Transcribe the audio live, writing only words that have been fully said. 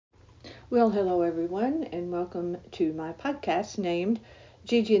Well, hello everyone, and welcome to my podcast named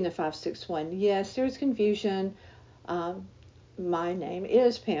Gigi and the 561. Yes, there's confusion. Um, my name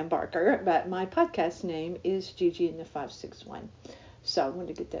is Pam Barker, but my podcast name is Gigi and the 561. So I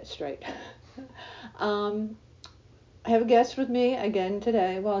wanted to get that straight. um, I have a guest with me again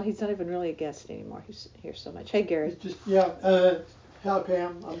today. Well, he's not even really a guest anymore. He's here so much. Hey, Gary. Hi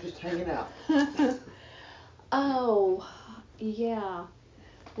Pam, I'm just hanging out. Oh, yeah.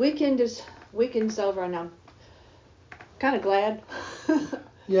 Weekend's over, and I'm kind of glad.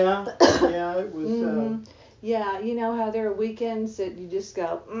 Yeah, it was. Mm-hmm. Yeah, you know how there are weekends that you just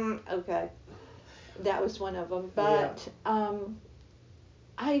go, okay. That was one of them. But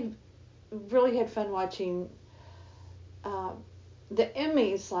I really had fun watching uh, the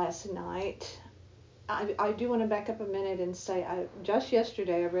Emmys last night. I do want to back up a minute and say just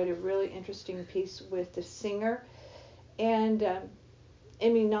yesterday I read a really interesting piece with the singer and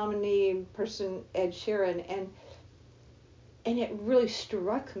Emmy nominee person Ed Sheeran, and it really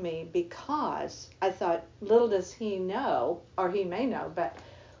struck me because I thought, little does he know, or he may know, but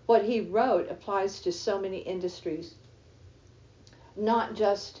what he wrote applies to so many industries, not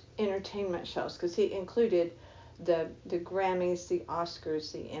just entertainment shows, because he included the Grammys, the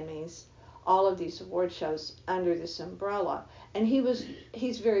Oscars, the Emmys, all of these award shows under this umbrella. And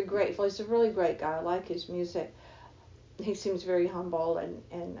he's very grateful. He's a really great guy. I like his music. He seems very humble,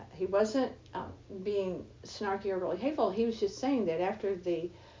 and he wasn't being snarky or really hateful. He was just saying that after the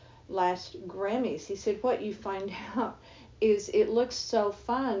last Grammys, he said what you find out is it looks so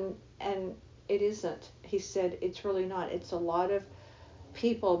fun, and it isn't. He said it's really not. It's a lot of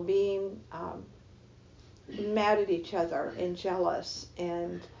people being mad at each other and jealous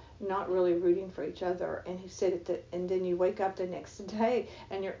and not really rooting for each other. And he said and then you wake up the next day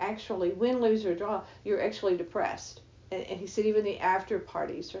and you're actually, win, lose, or draw, you're actually depressed. And he said even the after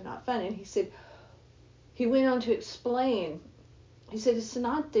parties are not fun. And he said, he went on to explain, he said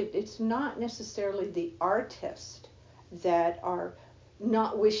it's not necessarily the artist that are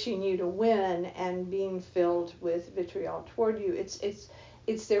not wishing you to win and being filled with vitriol toward you.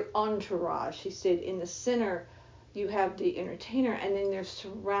 It's their entourage. He said in the center you have the entertainer, and then they're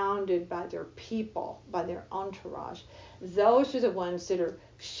surrounded by their people, by their entourage. Those are the ones that are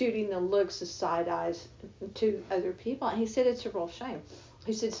shooting the looks, the side eyes to other people. And he said it's a real shame.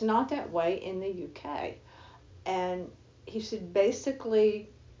 He said it's not that way in the UK. And he said basically,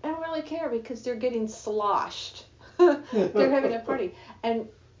 I don't really care because they're getting sloshed. They're having a party. And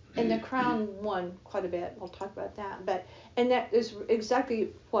the Crown won quite a bit. We'll talk about that. And that is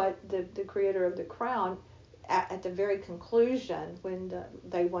exactly what the creator of the Crown, at the very conclusion, when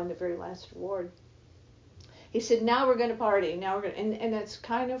they won the very last award, he said, now we're going to party. Now we're going to, and that's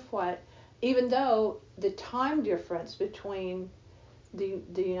kind of what, even though the time difference between the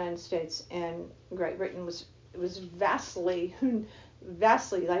United States and Great Britain was vastly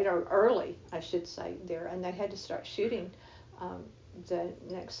late or early, I should say, there, and they had to start shooting the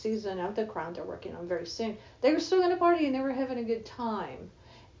next season of The Crown they're working on very soon. They were still going to party and they were having a good time,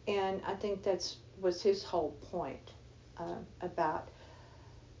 and I think that's was his whole point about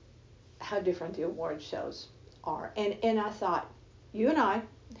how different the award shows are. And I thought, you and I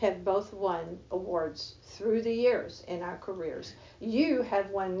have both won awards through the years in our careers. You have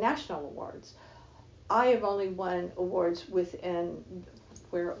won national awards. I have only won awards within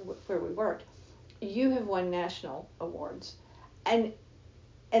where we worked. You have won national awards. And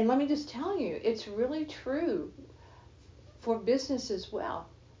let me just tell you, it's really true for business as well.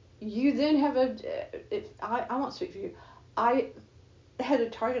 You then have I won't speak for you. I had a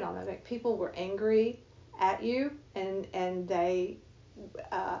target on my back. People were angry at you, and they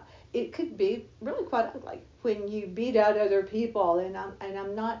it could be really quite ugly when you beat out other people. And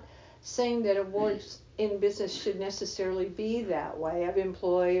I'm not saying that awards in business should necessarily be that way. Of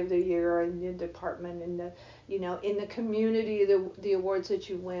Employee of the Year in the department, and the in the community, the awards that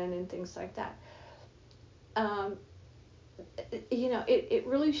you win and things like that. It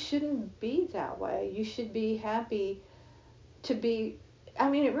really shouldn't be that way. You should be happy to be, I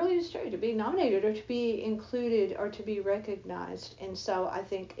mean, it really is true, to be nominated or to be included or to be recognized. And so I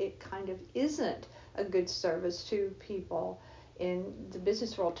think it kind of isn't a good service to people in the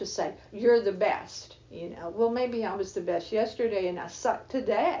business world to say, you're the best. Well, maybe I was the best yesterday and I suck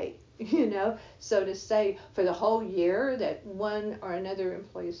today. So to say for the whole year that one or another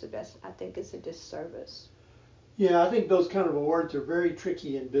employee is the best, I think is a disservice. Yeah, I think those kind of awards are very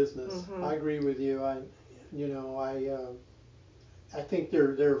tricky in business. Mm-hmm. I agree with you. I think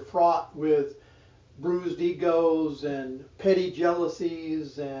they're fraught with bruised egos and petty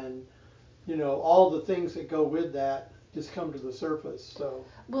jealousies and all the things that go with that. just come to the surface. So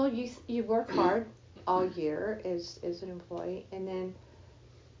Well, you work hard all year as an employee, and then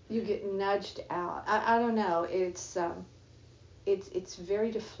you get nudged out. I don't know. It's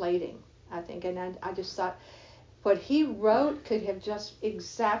very deflating, I think. And I just thought what he wrote could have just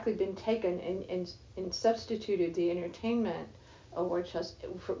exactly been taken and substituted the entertainment award just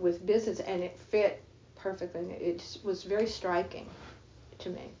with business, and it fit perfectly. It just was very striking to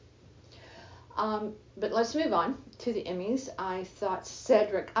me. But let's move on to the Emmys. I thought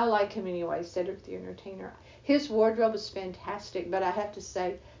Cedric, I like him anyway, Cedric the Entertainer. His wardrobe was fantastic, but I have to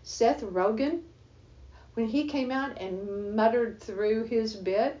say, Seth Rogen, when he came out and muttered through his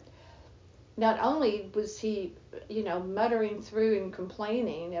bit, not only was he, muttering through and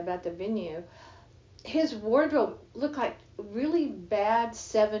complaining about the venue, his wardrobe looked like really bad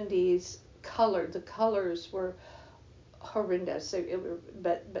 70s color. The colors were horrendous.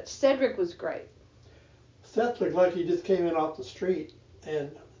 But Cedric was great. Seth looked like he just came in off the street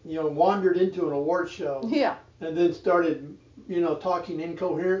and wandered into an award show. Yeah. And then started talking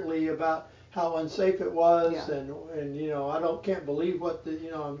incoherently about how unsafe it was. Yeah. and can't believe what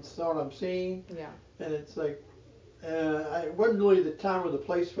I'm seeing. Yeah. And it's like it wasn't really the time or the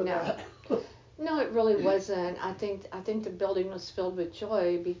place for that. No, it really wasn't. I think the building was filled with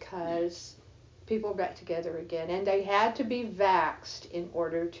joy because people were back together again, and they had to be vaxxed in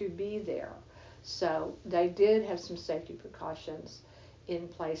order to be there. So they did have some safety precautions in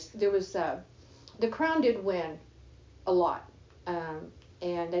place. There was the Crown did win a lot,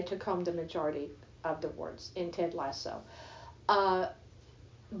 and they took home the majority of the awards in Ted Lasso.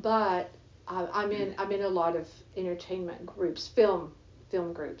 But I'm in a lot of entertainment groups, film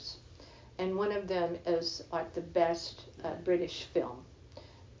groups, and one of them is like the best British film,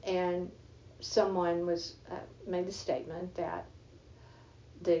 and someone was made the statement that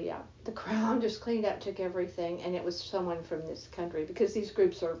the Crown just cleaned up, took everything, and it was someone from this country, because these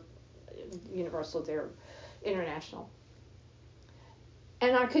groups are universal, they're international.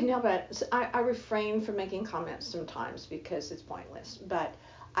 And I couldn't help it. So I refrain from making comments sometimes because it's pointless. But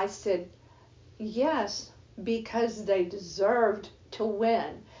I said, yes, because they deserved to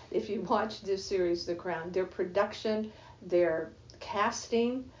win. If you watch this series, The Crown, their production, their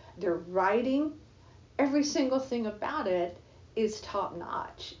casting, their writing, every single thing about it is top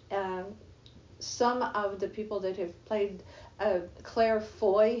notch. Some of the people that have played Claire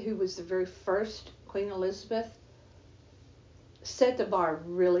Foy, who was the very first Queen Elizabeth, set the bar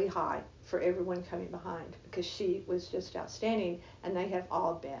really high for everyone coming behind because she was just outstanding, and they have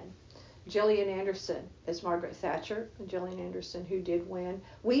all been. Gillian Anderson as Margaret Thatcher, Gillian Anderson, who did win.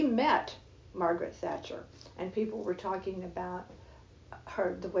 We met Margaret Thatcher, and people were talking about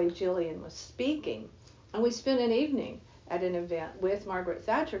her, the way Gillian was speaking, and we spent an evening at an event with Margaret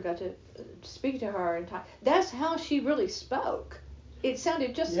Thatcher, got to speak to her and talk. That's how she really spoke. It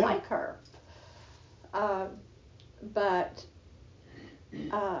sounded just like her. But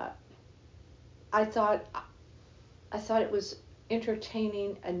I thought it was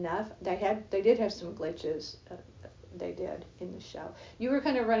entertaining enough. They did have some glitches. They did in the show. You were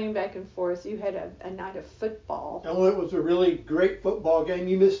kind of running back and forth. You had a night of football. Oh, it was a really great football game.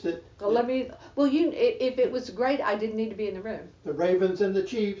 You missed it. If it was great, I didn't need to be in the room. The Ravens and the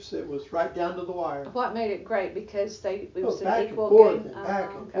Chiefs. It was right down to the wire. What made it great? Because it was an equal game. And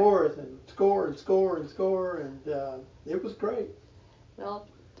back and forth and score and score and score, and it was great. Well,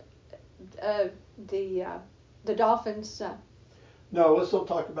 the Dolphins. No, let's don't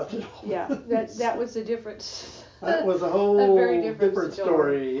talk about the Dolphins. Yeah, that was a different. That was a whole very different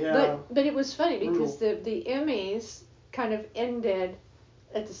story. Yeah. But it was funny because the Emmys kind of ended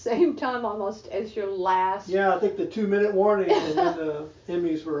at the same time almost as your last. Yeah, I think the 2-minute warning and then the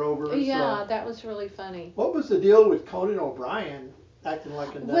Emmys were over. Yeah, so. That was really funny. What was the deal with Conan O'Brien acting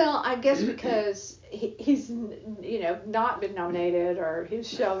like a nut? Well, I guess because he's not been nominated, or his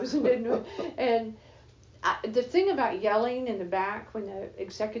shows didn't, and. The thing about yelling in the back when the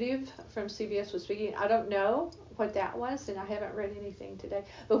executive from CBS was speaking, I don't know what that was, and I haven't read anything today.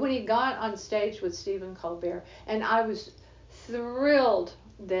 But when he got on stage with Stephen Colbert, and I was thrilled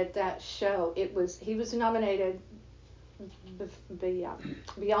that show, he was nominated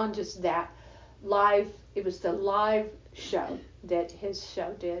beyond just that live. It was the live show that his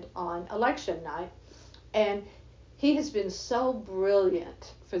show did on election night, and he has been so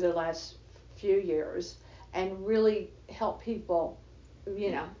brilliant for the last few years. And really help people,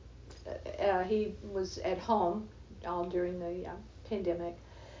 he was at home all during the pandemic.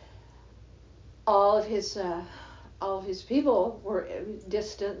 All of his people were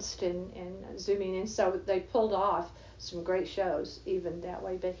distanced and zooming in, so they pulled off some great shows even that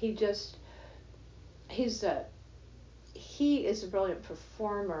way. But he's he is a brilliant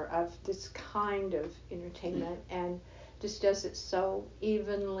performer of this kind of entertainment and just does it so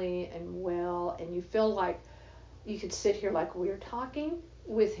evenly and well, and you feel like you could sit here like we're talking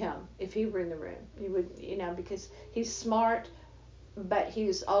with him if he were in the room. You would, because he's smart, but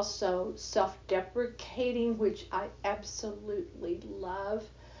he's also self-deprecating, which I absolutely love.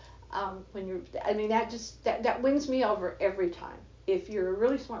 That wins me over every time. If you're a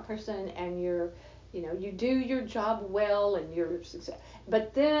really smart person and you do your job well and you're success,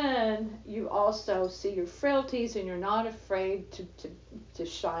 but then you also see your frailties and you're not afraid to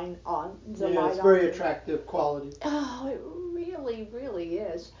shine on the light. Yeah, it's very attractive quality. Oh, it really, really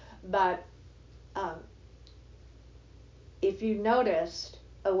is. But if you noticed,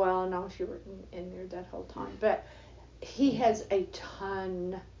 I don't know if you were in there that whole time, but he has a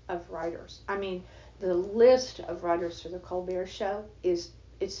ton of writers. I mean, the list of writers for the Colbert Show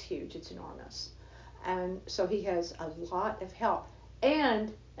it's huge. It's enormous. And so he has a lot of help.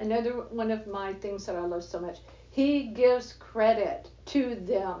 And another one of my things that I love so much, he gives credit to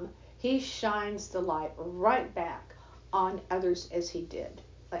them. He shines the light right back on others as he did.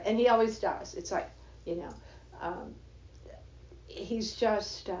 And he always does. It's like, he's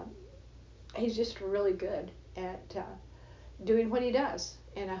just really good at doing what he does.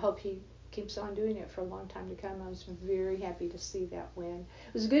 And I hope he keeps on doing it for a long time to come. I was very happy to see that win.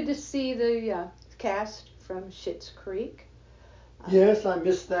 It was good to see the cast from Schitt's Creek. Yes, I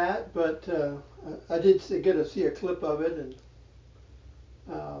missed that, but I did get to see a clip of it,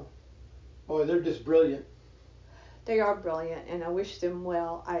 and they're just brilliant. They are brilliant, and I wish them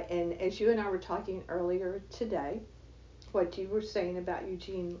well. And as you and I were talking earlier today, what you were saying about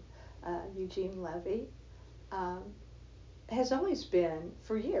Eugene Levy has always been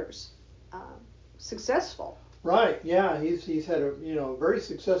for years successful. Right. Yeah, he's had a very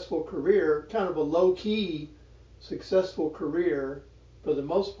successful career, kind of a low key successful career for the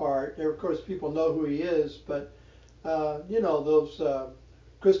most part. Of course, people know who he is, but those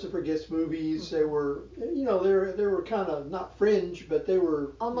Christopher Guest movies, they were they were kind of not fringe, but they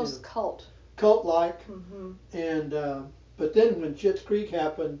were almost cult like. Mm-hmm. And but then when Schitt's Creek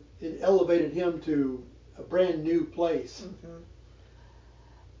happened, it elevated him to a brand new place. Mm-hmm.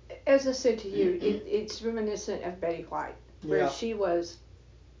 As I said to you, it's reminiscent of Betty White, where she was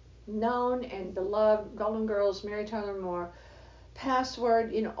known and beloved. Golden Girls, Mary Tyler Moore,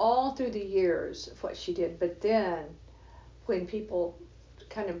 Password, all through the years of what she did. But then when people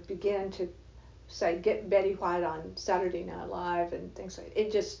kind of began to say, get Betty White on Saturday Night Live and things like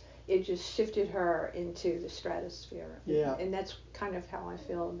that, it just shifted her into the stratosphere. Yeah. And that's kind of how I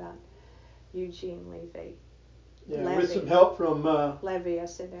feel about Eugene Levy. Yeah, Levy. With some help from Levy, I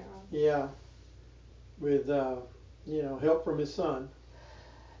said that wrong. Yeah, with help from his son.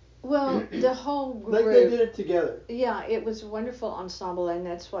 Well, the whole group. Like they did it together. Yeah, it was a wonderful ensemble, and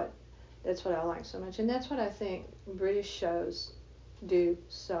that's what I like so much, and that's what I think British shows do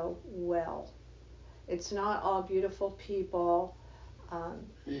so well. It's not all beautiful people.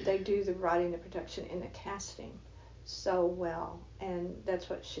 They do the writing, the production, and the casting so well, and that's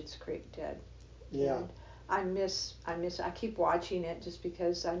what Schitt's Creek did. Yeah. And I keep watching it just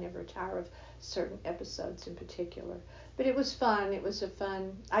because I never tire of certain episodes in particular. But it was fun. It was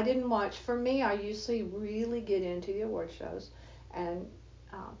I didn't watch. For me, I usually really get into the award shows and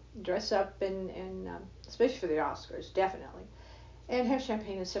dress up and especially for the Oscars, definitely, and have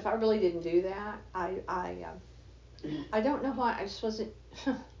champagne and stuff. I really didn't do that. I don't know why. I just wasn't.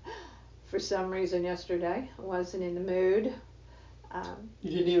 For some reason yesterday, I wasn't in the mood.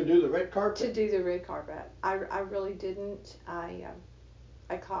 You didn't even do the red carpet? To do the red carpet. I really didn't.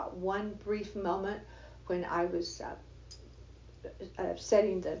 I caught one brief moment when I was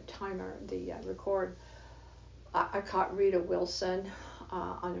setting the timer, the record. I caught Rita Wilson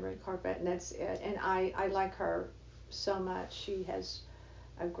on the red carpet, and that's it. And I like her so much. She has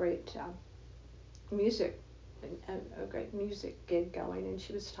a great a great music gig going, and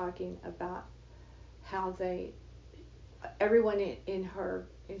she was talking about how everyone in her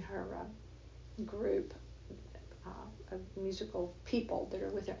group of musical people that are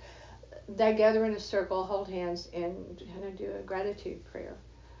with her, they gather in a circle, hold hands, and kind of do a gratitude prayer.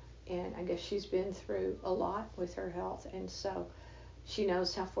 And I guess she's been through a lot with her health, and so she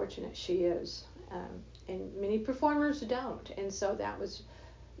knows how fortunate she is. And many performers don't, and so that was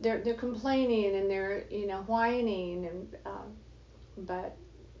they're complaining and they're whining, and but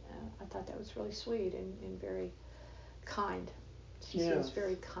I thought that was really sweet and very kind. She seems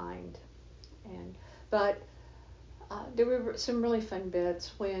very kind, but there were some really fun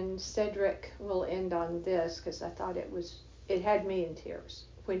bits when Cedric will end on this, because I thought it had me in tears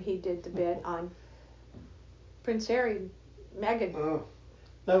when he did the bit on Prince Harry, Meghan. Oh,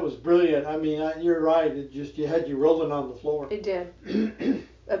 that was brilliant. I mean, you're right. It just you had you rolling on the floor. It did.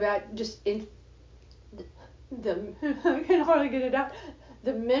 About just in the I can hardly get it out.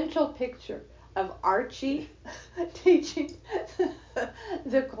 The mental picture of Archie teaching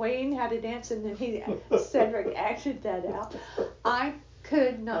the Queen how to dance, and then Cedric acted that out. I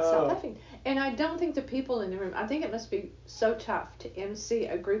could not stop laughing, and I don't think the people in the room. I think it must be so tough to MC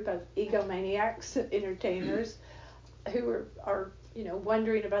a group of egomaniacs, entertainers, who are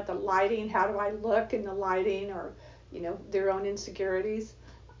wondering about the lighting. How do I look in the lighting, or their own insecurities,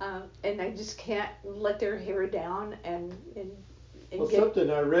 and they just can't let their hair down and well, something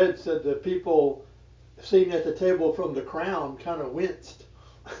I read said the people sitting at the table from The Crown kind of winced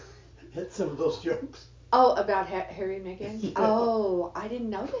at some of those jokes. Oh, about Harry and Meghan? Yeah. Oh, I didn't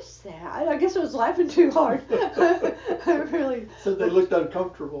notice that. I guess I was laughing too hard. I really. So they looked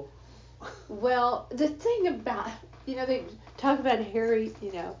uncomfortable. Well, the thing about, they talk about Harry,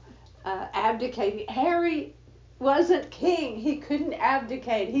 abdicating. Harry wasn't king. He couldn't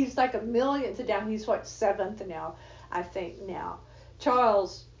abdicate. He's like a millionth down. He's what, seventh now, I think now.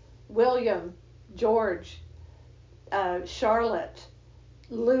 Charles, William, George, Charlotte,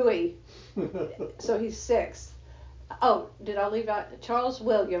 Louis. So he's sixth. Oh, did I leave out Charles,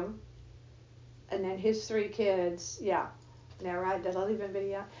 William, and then his three kids? Yeah. Now, right? Did I leave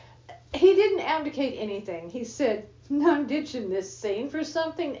anybody out? He didn't abdicate anything. He said, "No, I'm ditching this scene for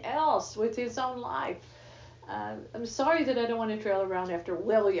something else with his own life. I'm sorry that I don't want to trail around after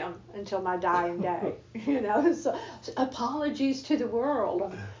William until my dying day." So apologies to the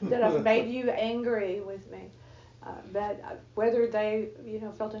world that I've made you angry with me. But whether they,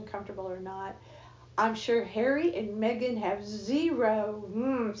 felt uncomfortable or not, I'm sure Harry and Meghan have zero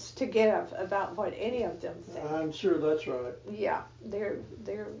to give about what any of them think. I'm sure that's right. Yeah, they're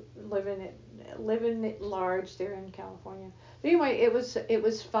living it large. They're in California. But anyway, it was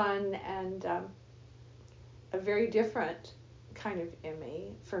fun and a very different kind of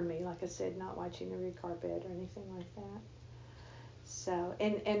Emmy for me. Like I said, not watching the red carpet or anything like that. So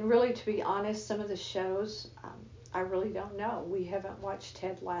and really, to be honest, some of the shows I really don't know. We haven't watched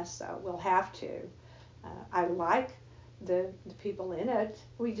Ted Lasso. We'll have to. I like the people in it.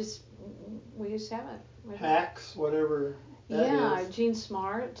 We just haven't. Hacks, whatever that is. Jean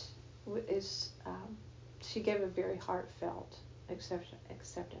Smart is. She gave a very heartfelt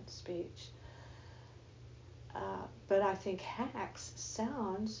acceptance speech. But I think Hacks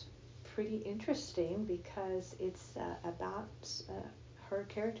sounds pretty interesting because it's about her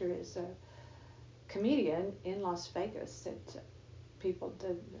character is a comedian in Las Vegas that people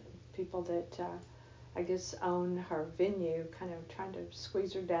that I guess own her venue kind of trying to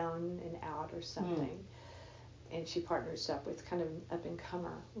squeeze her down and out or something. And she partners up with kind of up and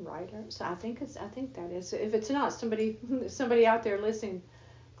comer writer. So I think that is, if it's not, somebody out there listening,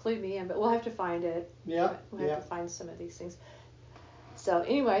 clue me in, but we'll have to find it. Yeah. We'll have to find some of these things. So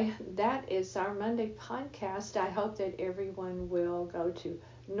anyway, that is our Monday podcast. I hope that everyone will go to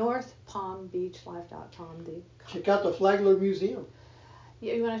northpalmbeachlife.com. Check out the Flagler Museum.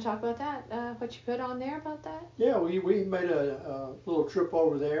 You want to talk about that? What you put on there about that? Yeah, we made a little trip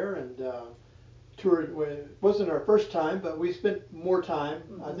over there and toured. It wasn't our first time, but we spent more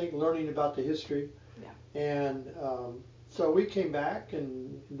time, I think, learning about the history. Yeah. And so we came back,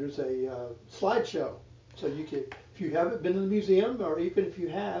 and there's a slideshow. So you could, if you haven't been to the museum, or even if you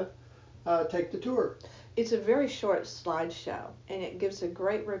have, take the tour. It's a very short slideshow, and it gives a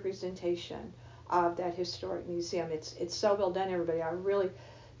great representation of that historic museum. It's so well done, everybody. I really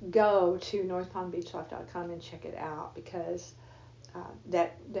go to northpalmbeachlife.com and check it out because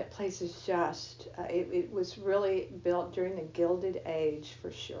that place is just it was really built during the Gilded Age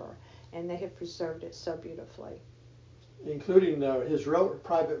for sure, and they have preserved it so beautifully, including his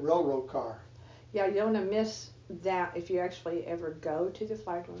private railroad car. Yeah, you don't want to miss that if you actually ever go to the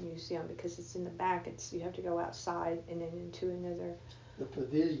Flagler Museum because it's in the back. You have to go outside and then into another. The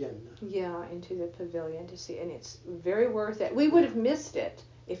pavilion. Yeah, into the pavilion to see, and it's very worth it. We would have missed it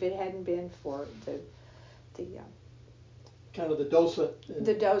if it hadn't been for the kind of the docent.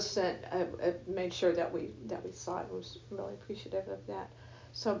 The docent made sure that we saw it. Was really appreciative of that.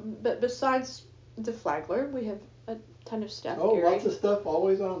 So, but besides the Flagler, we have a ton of stuff. Oh, Gary. Lots of stuff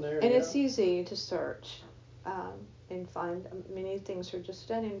always on there. And it's easy to search and find. Many things are just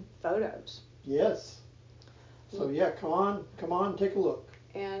done in photos. Yes. So yeah, come on, take a look.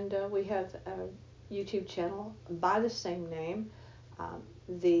 And we have a YouTube channel by the same name.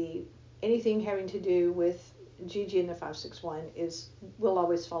 Anything having to do with Gigi and the 561 will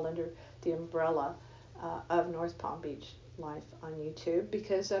always fall under the umbrella of North Palm Beach life on YouTube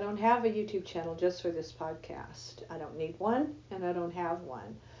because I don't have a YouTube channel just for this podcast. I don't need one, and I don't have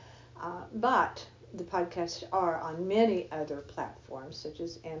one. But the podcasts are on many other platforms such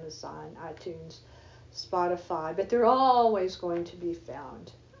as Amazon, iTunes, Spotify, but they're always going to be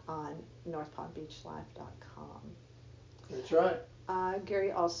found on NorthPalmBeachLife.com. That's right.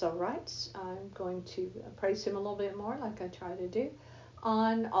 Gary also writes, I'm going to praise him a little bit more like I try to do,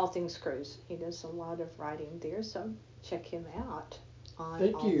 on All Things Cruise. He does a lot of writing there, so check him out on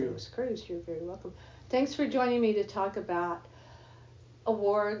Thank All you. Things Cruise. You're very welcome. Thanks for joining me to talk about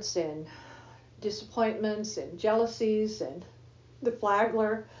awards and disappointments and jealousies and the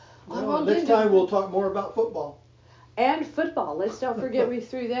Flagler. Well, next time we'll talk more about football. And football. Let's don't forget we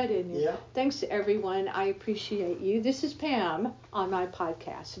threw that in here. Yeah. Thanks to everyone. I appreciate you. This is Pam on my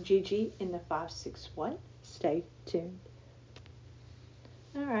podcast, Gigi in the 561. Stay tuned.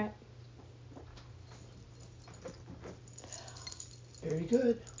 All right. Very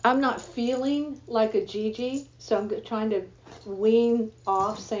good. I'm not feeling like a Gigi, so I'm trying to wean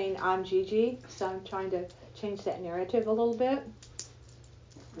off saying I'm Gigi. So I'm trying to change that narrative a little bit.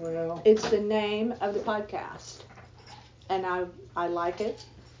 Well, It's the name of the podcast, and I like it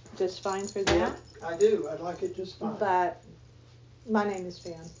just fine for that. yeah, I do. I like it just fine. But my name is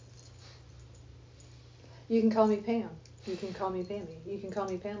Pam. You can call me Pam. You can call me Pammy. You can call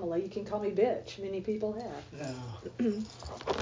me Pamela. You can call me bitch. Many people have. No.